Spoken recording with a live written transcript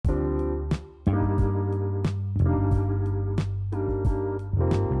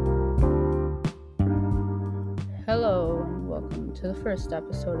Hello and welcome to the first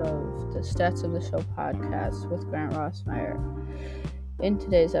episode of the Stats of the Show podcast with Grant Rossmeyer. In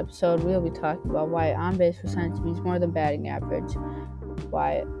today's episode, we'll be talking about why on-base percentage means more than batting average,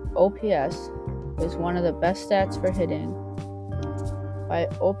 why OPS is one of the best stats for hitting, why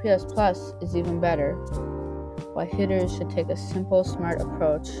OPS Plus is even better, why hitters should take a simple, smart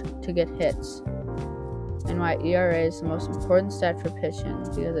approach to get hits, and why ERA is the most important stat for pitching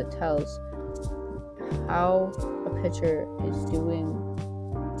because it tells how a pitcher is doing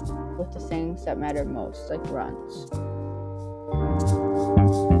with the things that matter most, like runs.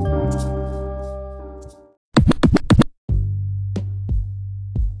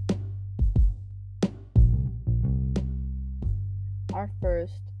 Our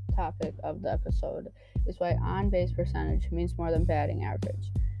first topic of the episode is why on-base percentage means more than batting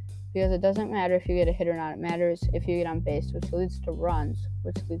average. Because it doesn't matter if you get a hit or not, it matters if you get on base, which leads to runs,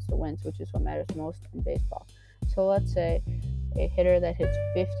 which leads to wins, which is what matters most in baseball. So let's say a hitter that hits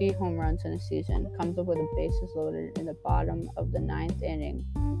 50 home runs in a season comes up with the bases loaded in the bottom of the 9th inning,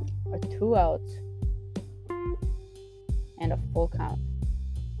 with 2 outs and a full count.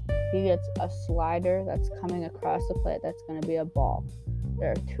 He gets a slider that's coming across the plate that's going to be a ball.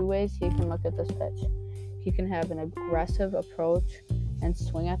 There are 2 ways he can look at this pitch. He can have an aggressive approach and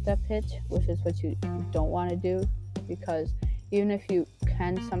swing at that pitch, which is what you don't want to do, because even if you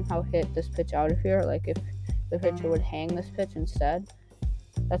can somehow hit this pitch out of here, like if the pitcher would hang this pitch instead,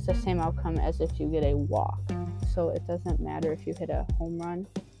 that's the same outcome as if you get a walk. So it doesn't matter if you hit a home run,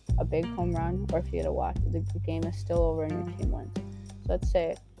 a big home run, or if you get a walk. The game is still over and your team wins. So let's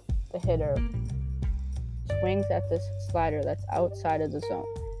say the hitter swings at this slider that's outside of the zone,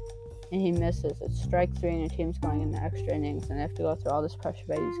 and he misses. It's strike 3 and your team's going into extra innings, and they have to go through all this pressure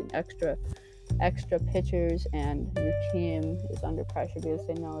by using extra pitchers, and your team is under pressure because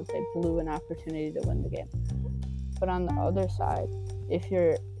they know they blew an opportunity to win the game. But on the other side, if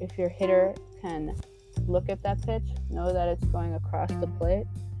your hitter can look at that pitch, know that it's going across the plate,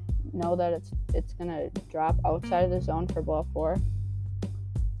 know that it's gonna drop outside of the zone for ball 4,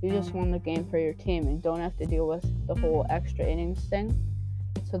 you just won the game for your team and don't have to deal with the whole extra innings thing.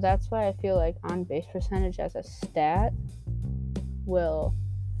 So that's why I feel like on-base percentage as a stat will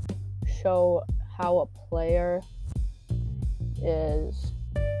show how a player is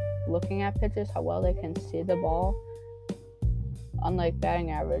looking at pitches, how well they can see the ball. Unlike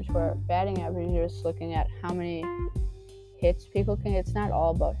batting average, where batting average you're just looking at how many hits people can get. It's not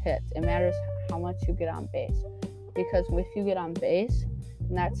all about hits. It matters how much you get on base. Because if you get on base,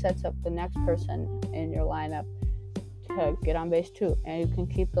 then that sets up the next person in your lineup to get on base too, and you can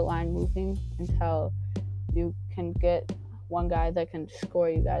keep the line moving until you can get one guy that can score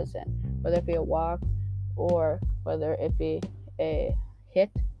you guys in, whether it be a walk or whether it be a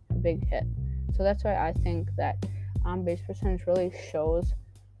big hit. So that's why I think that on-base percentage really shows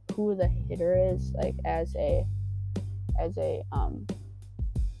who the hitter is, like as a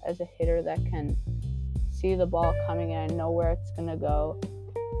hitter that can see the ball coming in and know where it's gonna go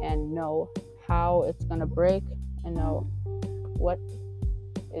and know how it's gonna break and know what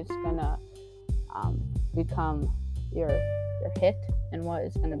is gonna become your hit and what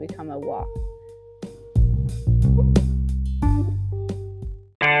is gonna become a walk.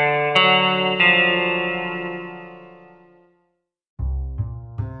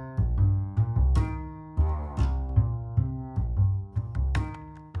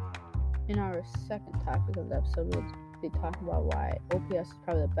 In our second topic of the episode, we'll be talking about why OPS is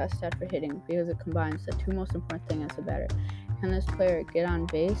probably the best stat for hitting because it combines the 2 most important things as a batter. Can this player get on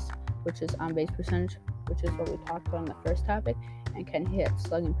base, which is on base percentage, which is what we talked about in the first topic, and can he hit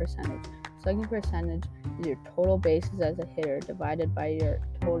slugging percentage. Slugging percentage is your total bases as a hitter divided by your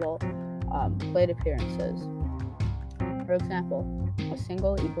total plate appearances. For example, a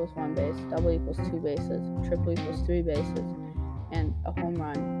single equals 1 base, double equals 2 bases, triple equals 3 bases, and a home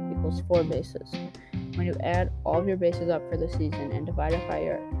run equals 4 bases. When you add all of your bases up for the season and divide it by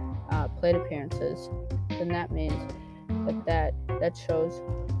your plate appearances, then that means that shows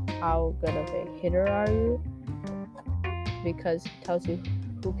how good of a hitter are you, because it tells you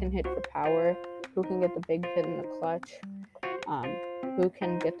who can hit for power, who can get the big hit in the clutch, who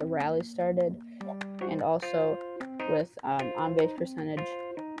can get the rally started, and also with on-base percentage,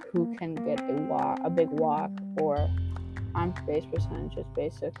 who can get a big walk, or on-base percentage is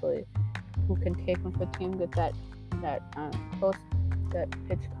basically who can take one for the team, get that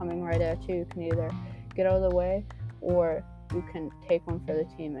pitch coming right at you. You can either get out of the way or you can take one for the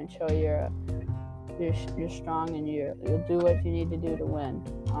team and show you're strong and you'll do what you need to do to win.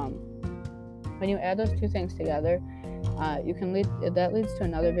 When you add those 2 things together, that leads to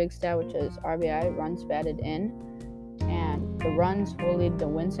another big stat, which is RBI, runs batted in. the runs will lead to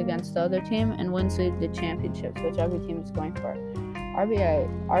wins against the other team, and wins lead to championships, which every team is going for.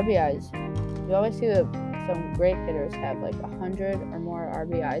 RBIs. You always see that some great hitters have like 100 or more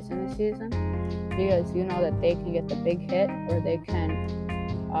RBIs in the season, because you know that they can get the big hit, or they can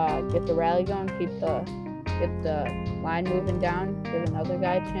get the rally going, get the line moving down, give another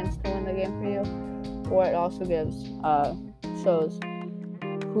guy a chance to win the game for you. Or it also shows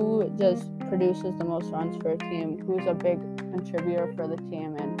who just produces the most runs for a team, who's a big contributor for the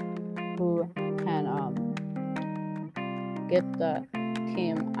team, and who can get the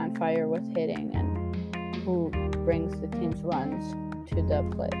team on fire with hitting, and who brings the team's runs to the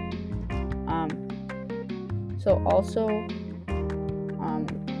plate. So also,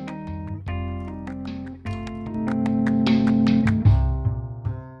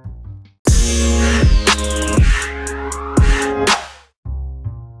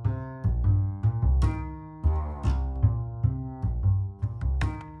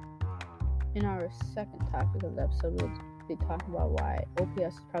 in our second topic of the episode, we'll be talking about why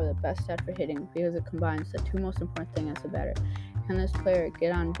OPS is probably the best stat for hitting, because it combines the two most important things as a batter. Can this player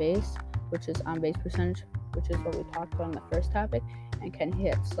get on base, which is on base percentage, which is what we talked about in the first topic, and can he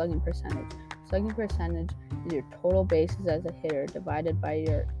hit slugging percentage. Slugging percentage is your total bases as a hitter divided by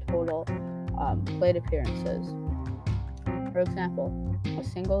your total plate appearances. For example, a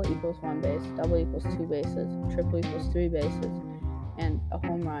single equals 1 base, double equals 2 bases, triple equals 3 bases, and a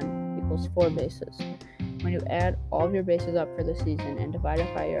home run equals 4 bases. When you add all of your bases up for the season and divide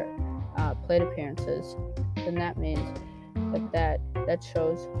it by your plate appearances, then that means that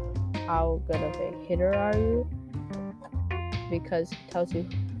shows how good of a hitter are you, because it tells you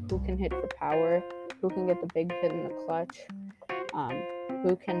who can hit for power, who can get the big hit in the clutch,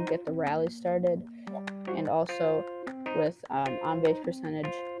 who can get the rally started, and also with on base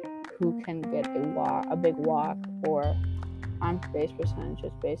percentage, who can get a big walk, or on base percentage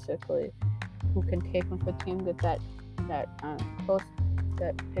is basically who can take one for the team, get that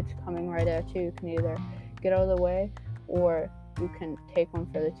pitch coming right at you. You can either get out of the way, or you can take one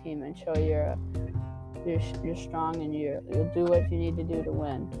for the team and show you're strong, and you'll do what you need to do to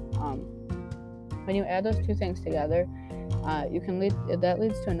win. When you add those two things together, that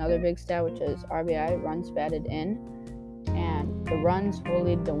leads to another big stat, which is RBI, runs batted in, and the runs will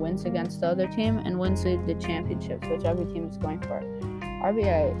lead to wins against the other team, and wins lead to championships, which every team is going for.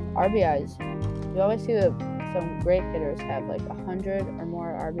 RBIs. You always see that some great hitters have like 100 or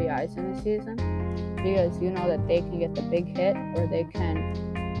more RBIs in the season, because you know that they can get the big hit, or they can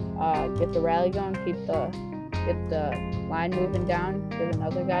get the rally going, get the line moving down, give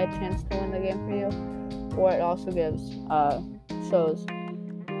another guy a chance to win the game for you. Or it also shows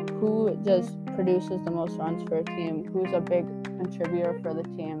who just produces the most runs for a team, who's a big contributor for the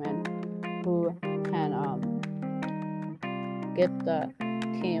team, and who can get the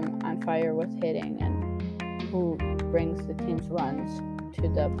team on fire with hitting, and who brings the team's runs to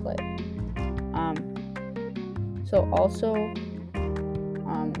the plate. So also,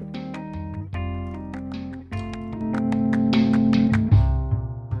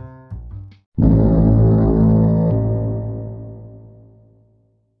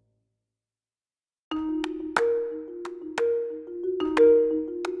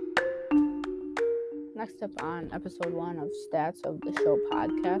 next up on episode 1 of Stats of the Show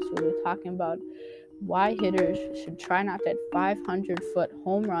podcast, we'll be talking about why hitters should try not to hit 500-foot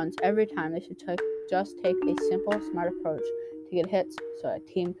home runs every time. They should just take a simple, smart approach to get hits, so a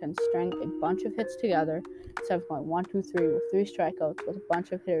team can string a bunch of hits together instead of going 1, 2, 3 with 3 strikeouts with a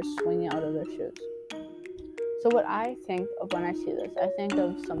bunch of hitters swinging out of their shoes. So what I think of when I see this, I think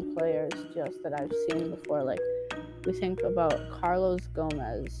of some players just that I've seen before. Like, we think about Carlos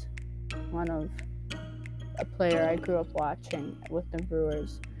Gomez, a player I grew up watching with the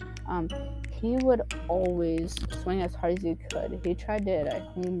Brewers. He would always swing as hard as he could. He tried to hit a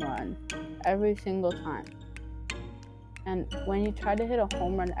home run every single time. And when you try to hit a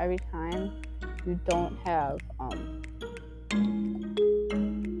home run every time, you don't have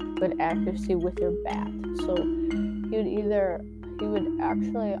good accuracy with your bat. So he would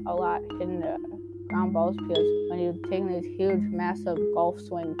actually a lot hit into ground balls, because when he would take these huge, massive golf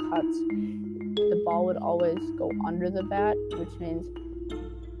swing cuts, the ball would always go under the bat, which means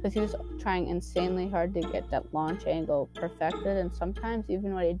because he was trying insanely hard to get that launch angle perfected, and sometimes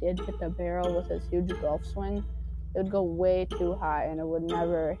even when he did hit the barrel with his huge golf swing, it would go way too high and it would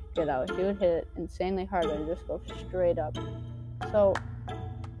never get out. He would hit it insanely hard and just go straight up. So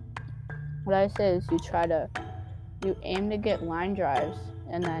what I say is you aim to get line drives,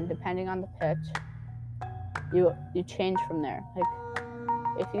 and then depending on the pitch, you change from there. Like,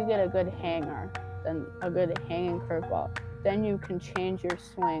 if you get a good hanger, then a good hanging curveball, then you can change your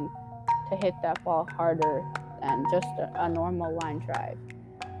swing to hit that ball harder than just a normal line drive.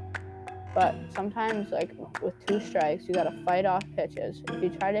 But sometimes, like with 2 strikes, you gotta fight off pitches. If you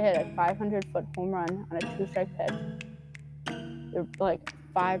try to hit a 500-foot home run on a 2-strike pitch, you're like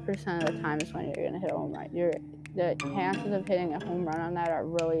 5% of the time is when you're gonna hit a home run. The chances of hitting a home run on that are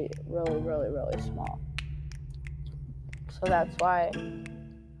really, really, really, really small. So that's why,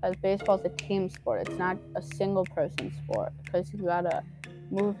 as baseball is a team sport, it's not a single person sport, because you gotta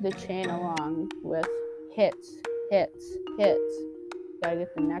move the chain along with hits. You gotta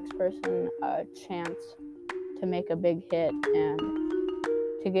get the next person a chance to make a big hit and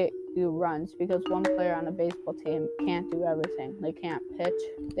to get you runs, because one player on a baseball team can't do everything. They can't pitch,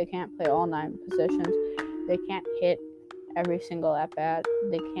 they can't play all 9 positions, they can't hit every single at bat,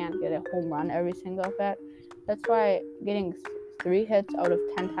 they can't get a home run every single at bat. That's why getting 3 hits out of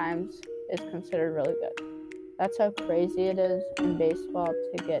 10 times is considered really good. That's how crazy it is in baseball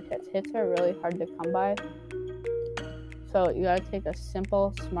to get hits. Hits are really hard to come by. So you gotta take a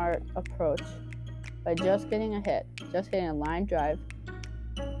simple, smart approach by just getting a hit, just getting a line drive,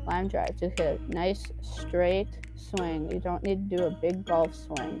 just get a nice straight swing. You don't need to do a big golf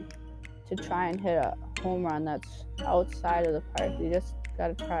swing to try and hit a home run that's outside of the park. You just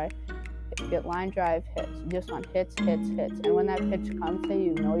gotta try get line drive hits. You just want hits. And when that pitch comes to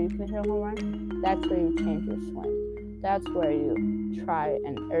you know you can hit a home run, that's where you change your swing. That's where you try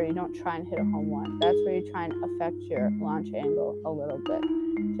or you don't try and hit a home run. That's where you try and affect your launch angle a little bit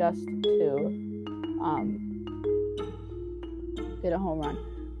just to get a home run.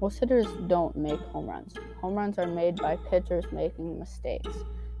 Most hitters don't make home runs. Home runs are made by pitchers making mistakes.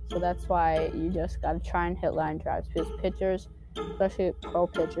 So that's why you just got to try and hit line drives, because pitchers, especially pro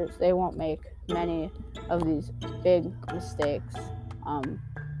pitchers, they won't make many of these big mistakes.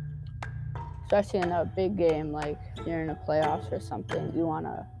 Especially in a big game, like if you're in a playoffs or something, you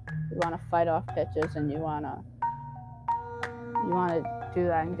wanna fight off pitches, and you wanna do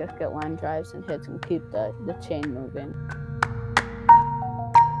that and just get line drives and hits and keep the chain moving.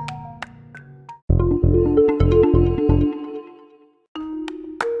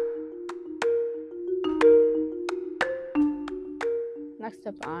 Next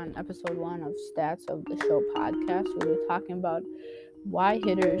up on episode 1 of Stats of the Show podcast, we'll be talking about why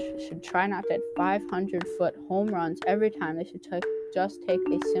hitters should try not to hit 500-foot home runs every time. They should just take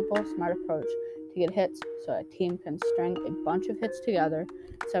a simple, smart approach to get hits, so a team can string a bunch of hits together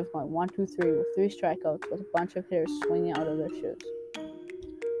instead of going 1, 2, 3 with 3 strikeouts with a bunch of hitters swinging out of their shoes.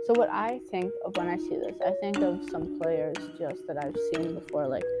 So what I think of when I see this, I think of some players just that I've seen before.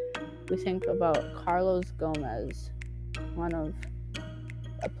 Like, we think about Carlos Gomez,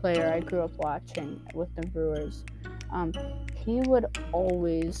 a player I grew up watching with the Brewers. He would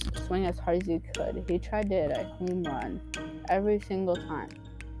always swing as hard as he could. He tried to hit a home run every single time.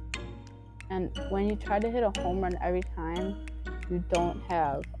 And when you try to hit a home run every time, you don't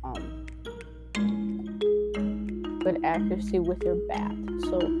have good accuracy with your bat.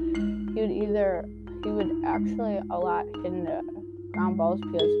 So he would actually a lot hit into ground balls,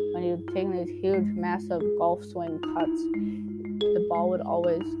 because when he would take these huge, massive golf swing cuts, the ball would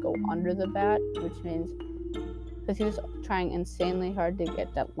always go under the bat, which means because he was trying insanely hard to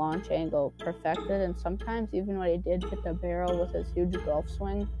get that launch angle perfected, and sometimes even when he did hit the barrel with his huge golf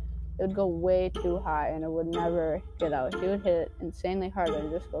swing, it would go way too high and it would never get out. He would hit it insanely hard and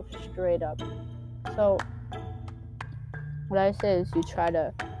just go straight up. So what I say is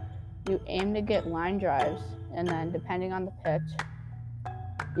you aim to get line drives, and then depending on the pitch,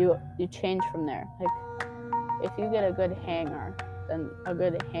 you change from there. Like, if you get a good hanger, then a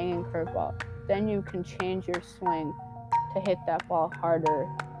good hanging curveball, then you can change your swing to hit that ball harder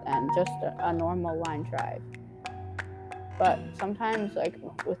than just a normal line drive. But sometimes, like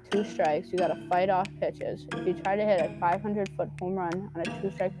with 2 strikes, you gotta fight off pitches. If you try to hit a 500-foot home run on a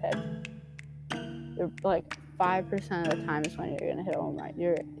 2-strike pitch, you're like 5% of the time is when you're gonna hit a home run.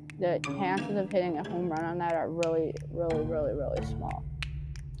 The chances of hitting a home run on that are really, really, really, really small.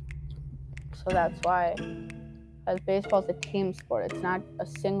 So that's why, as baseball is a team sport, it's not a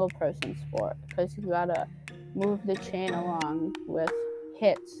single person sport, because you gotta move the chain along with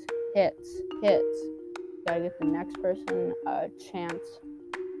hits. You gotta get the next person a chance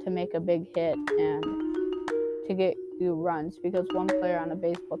to make a big hit and to get you runs, because one player on a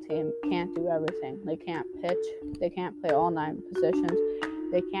baseball team can't do everything. They can't pitch, they can't play all 9 positions,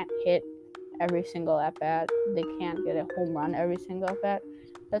 they can't hit every single at bat, they can't get a home run every single at bat.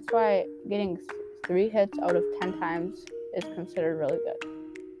 That's why getting 3 hits out of 10 times is considered really good.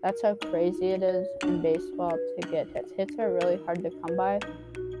 That's how crazy it is in baseball to get hits. Hits are really hard to come by.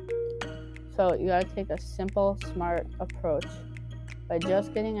 So you got to take a simple, smart approach by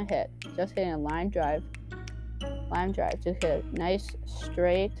just getting a hit, just getting a line drive, just hit a nice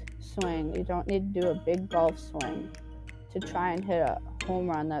straight swing. You don't need to do a big golf swing to try and hit a home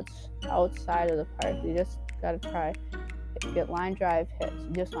run that's outside of the park. You just got to try get line drive hits.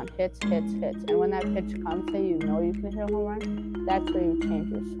 You just want hits. And when that pitch comes, say you know you can hit a home run, that's where you change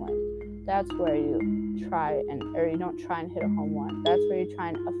your swing. That's where you try or you don't try and hit a home run. That's where you try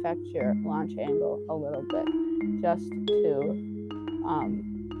and affect your launch angle a little bit, just to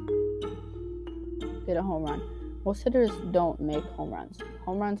get a home run. Most hitters don't make home runs.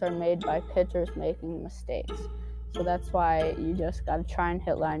 Home runs are made by pitchers making mistakes. So that's why you just got to try and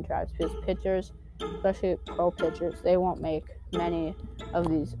hit line drives, because pitchers, especially pro pitchers, they won't make many of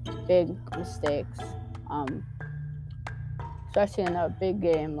these big mistakes. Especially in a big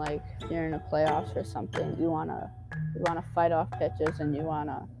game, like if you're in a playoffs or something, you wanna fight off pitches, and you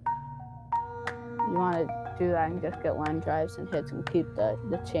wanna do that and just get line drives and hits and keep the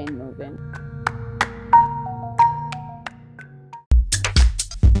chain moving.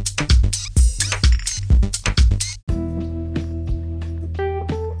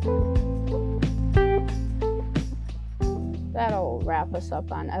 That'll wrap us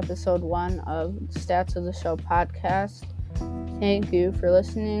up on episode 1 of Stats of the Show podcast. Thank you for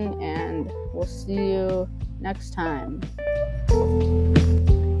listening, and we'll see you next time.